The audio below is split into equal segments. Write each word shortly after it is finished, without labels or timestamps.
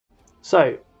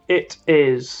So it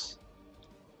is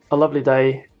a lovely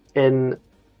day in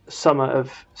summer of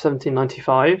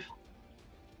 1795,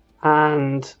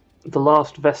 and the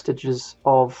last vestiges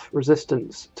of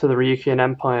resistance to the Ryukyuan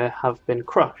Empire have been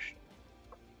crushed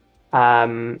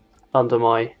under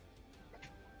my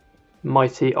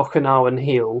mighty Okinawan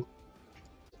heel.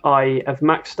 I have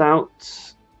maxed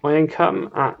out my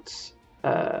income at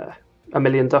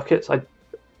 1,000,000 ducats.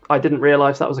 I didn't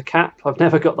realise that was a cap. I've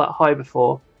never got that high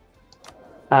before.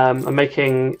 I'm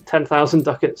making 10,000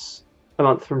 ducats a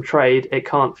month from trade. It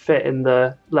can't fit in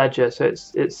the ledger, so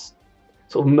it's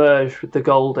sort of merged with the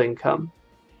gold income.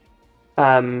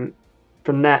 From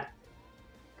net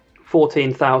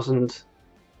 14,000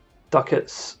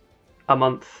 ducats a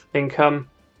month income.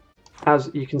 As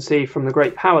you can see from the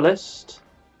Great Power list,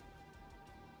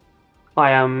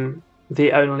 I am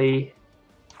the only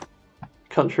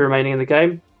country remaining in the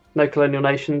game. No colonial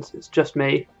nations, it's just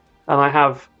me. And I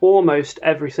have almost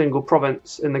every single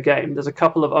province in the game. There's a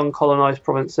couple of uncolonized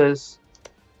provinces.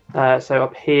 So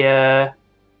up here,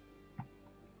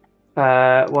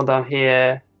 one down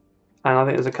here, and I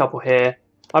think there's a couple here.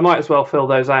 I might as well fill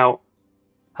those out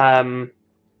in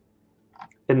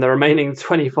the remaining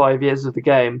 25 years of the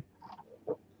game.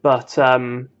 But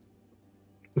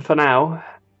for now,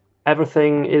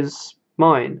 everything is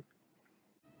mine.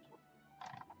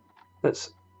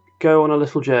 Let's go on a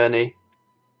little journey.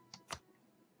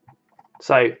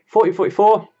 So,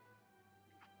 1444,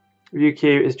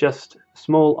 Ryukyu is just a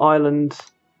small island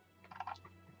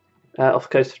off the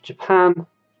coast of Japan,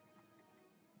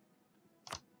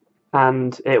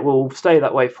 and it will stay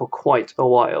that way for quite a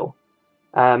while.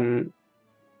 All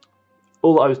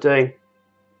that I was doing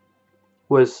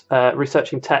was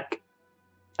researching tech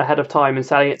ahead of time and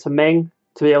selling it to Ming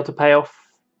to be able to pay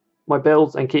off my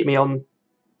bills and keep me on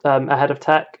ahead of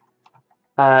tech.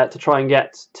 To try and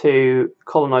get to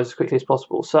colonize as quickly as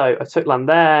possible. So I took land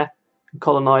there and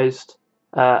colonized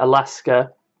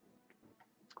Alaska,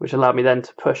 which allowed me then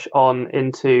to push on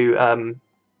into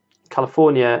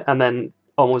California and then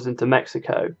onwards into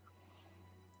Mexico.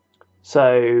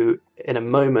 So in a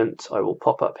moment I will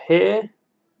pop up here.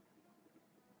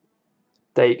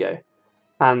 There you go.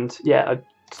 And yeah, I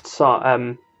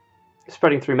start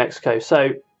spreading through Mexico.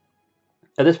 So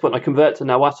at this point I convert to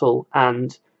Nahuatl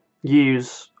and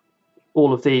use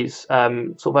all of these sort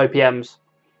of OPMs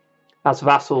as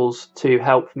vassals to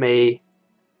help me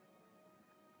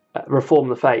reform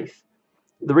the faith.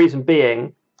 The reason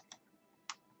being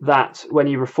that when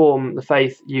you reform the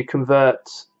faith, you convert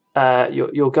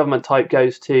your government type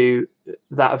goes to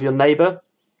that of your neighbour,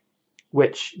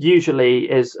 which usually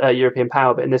is a European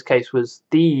power, but in this case was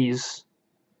these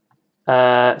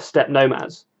steppe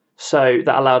nomads. So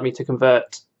that allowed me to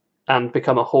convert and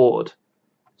become a horde.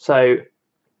 So,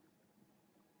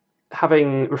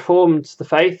 having reformed the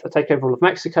faith, I take over all of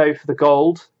Mexico for the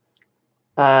gold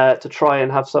to try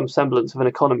and have some semblance of an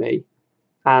economy.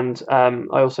 And I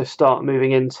also start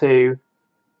moving into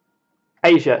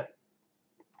Asia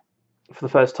for the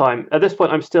first time. At this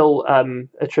point, I'm still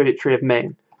a tributary of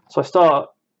Ming. So I start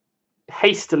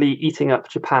hastily eating up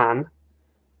Japan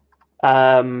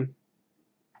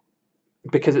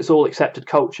because it's all accepted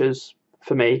cultures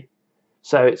for me.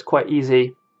 So it's quite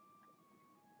easy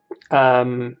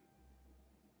to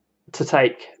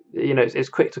take, it's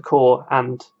quick to core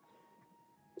and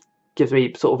gives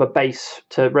me sort of a base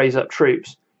to raise up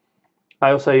troops.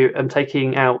 I also am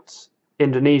taking out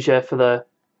Indonesia for the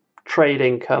trade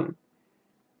income.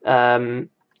 And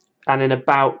in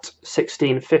about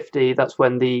 1650, that's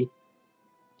when the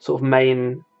sort of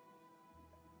main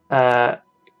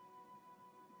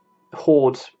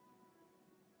horde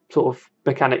sort of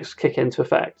mechanics kick into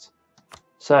effect.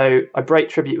 So I break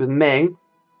tribute with Ming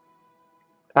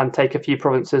and take a few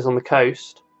provinces on the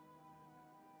coast.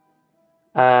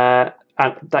 And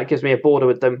that gives me a border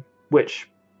with them, which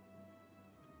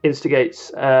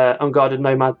instigates unguarded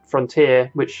nomad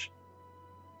frontier, which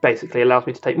basically allows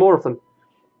me to take more of them.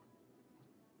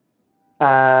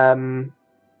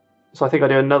 So I think I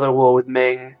do another war with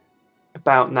Ming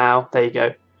about now. There you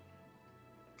go.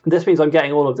 This means I'm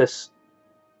getting all of this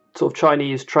sort of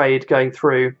Chinese trade going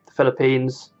through the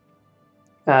Philippines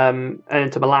and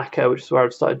into Malacca, which is where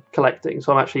I've started collecting.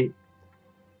 So I'm actually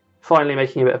finally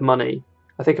making a bit of money.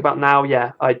 I think about now,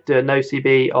 yeah, I do a no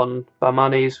CB on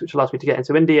Bahmanis, which allows me to get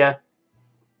into India.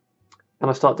 And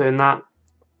I start doing that.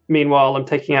 Meanwhile, I'm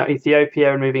taking out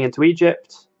Ethiopia and moving into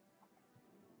Egypt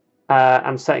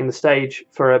and setting the stage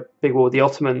for a big war with the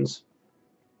Ottomans.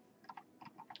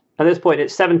 At this point,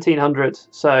 it's 1700,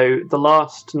 so the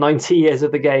last 90 years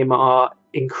of the game are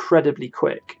incredibly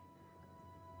quick.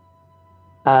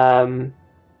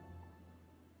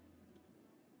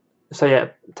 So yeah,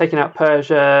 taking out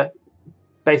Persia,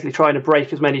 basically trying to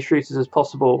break as many truces as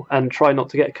possible and try not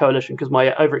to get a coalition, because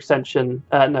my overextension,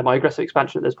 my aggressive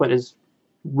expansion at this point is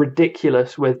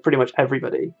ridiculous with pretty much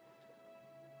everybody.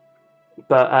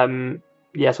 But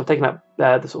yeah, so I've taken out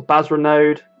the sort of Basra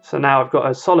node. So now I've got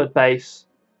a solid base,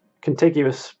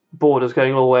 contiguous borders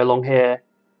going all the way along here.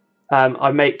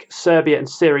 I make Serbia and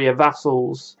Syria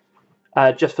vassals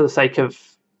just for the sake of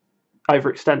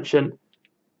overextension.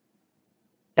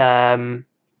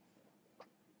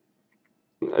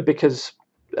 Because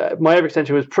my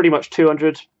overextension was pretty much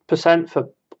 200% for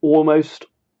almost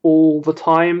all the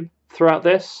time throughout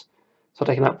this. So I've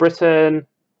taken out Britain.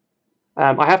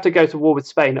 I have to go to war with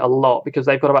Spain a lot because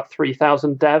they've got about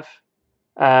 3,000 dev,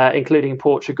 including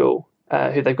Portugal,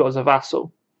 who they've got as a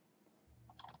vassal.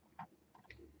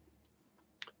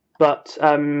 But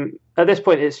at this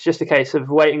point, it's just a case of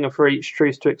waiting for each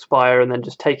truce to expire and then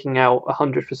just taking out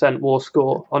 100% war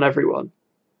score on everyone.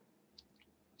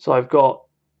 So I've got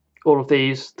all of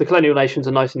these. The colonial nations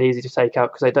are nice and easy to take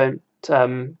out because they don't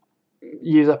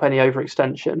use up any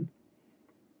overextension.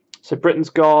 So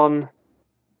Britain's gone.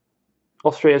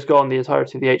 Austria's gone. The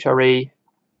entirety of the HRE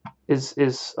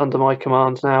is under my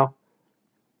command now.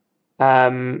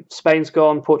 Spain's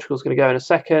gone. Portugal's going to go in a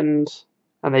second.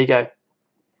 And there you go.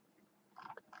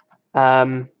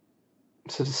 So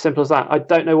it's as simple as that. I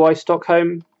don't know why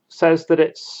Stockholm says that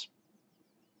it's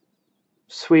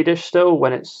Swedish still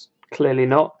when it's clearly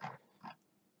not.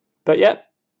 But yeah,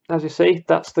 as you see,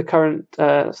 that's the current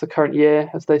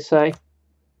year, as they say.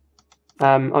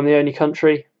 I'm the only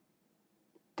country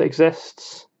that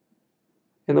exists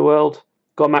in the world.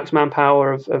 Got max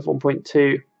manpower of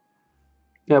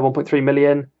 1.3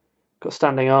 million. Got a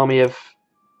standing army of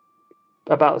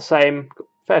about the same. Got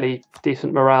fairly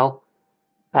decent morale.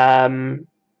 And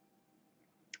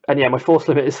yeah, my force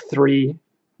limit is 3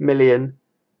 million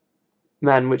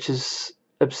men, which is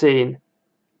obscene.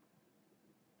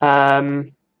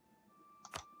 Provinces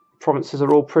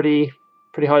are all pretty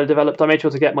highly developed. I made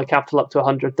sure to get my capital up to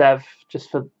 100 dev just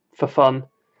for fun.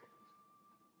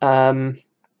 But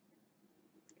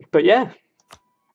yeah,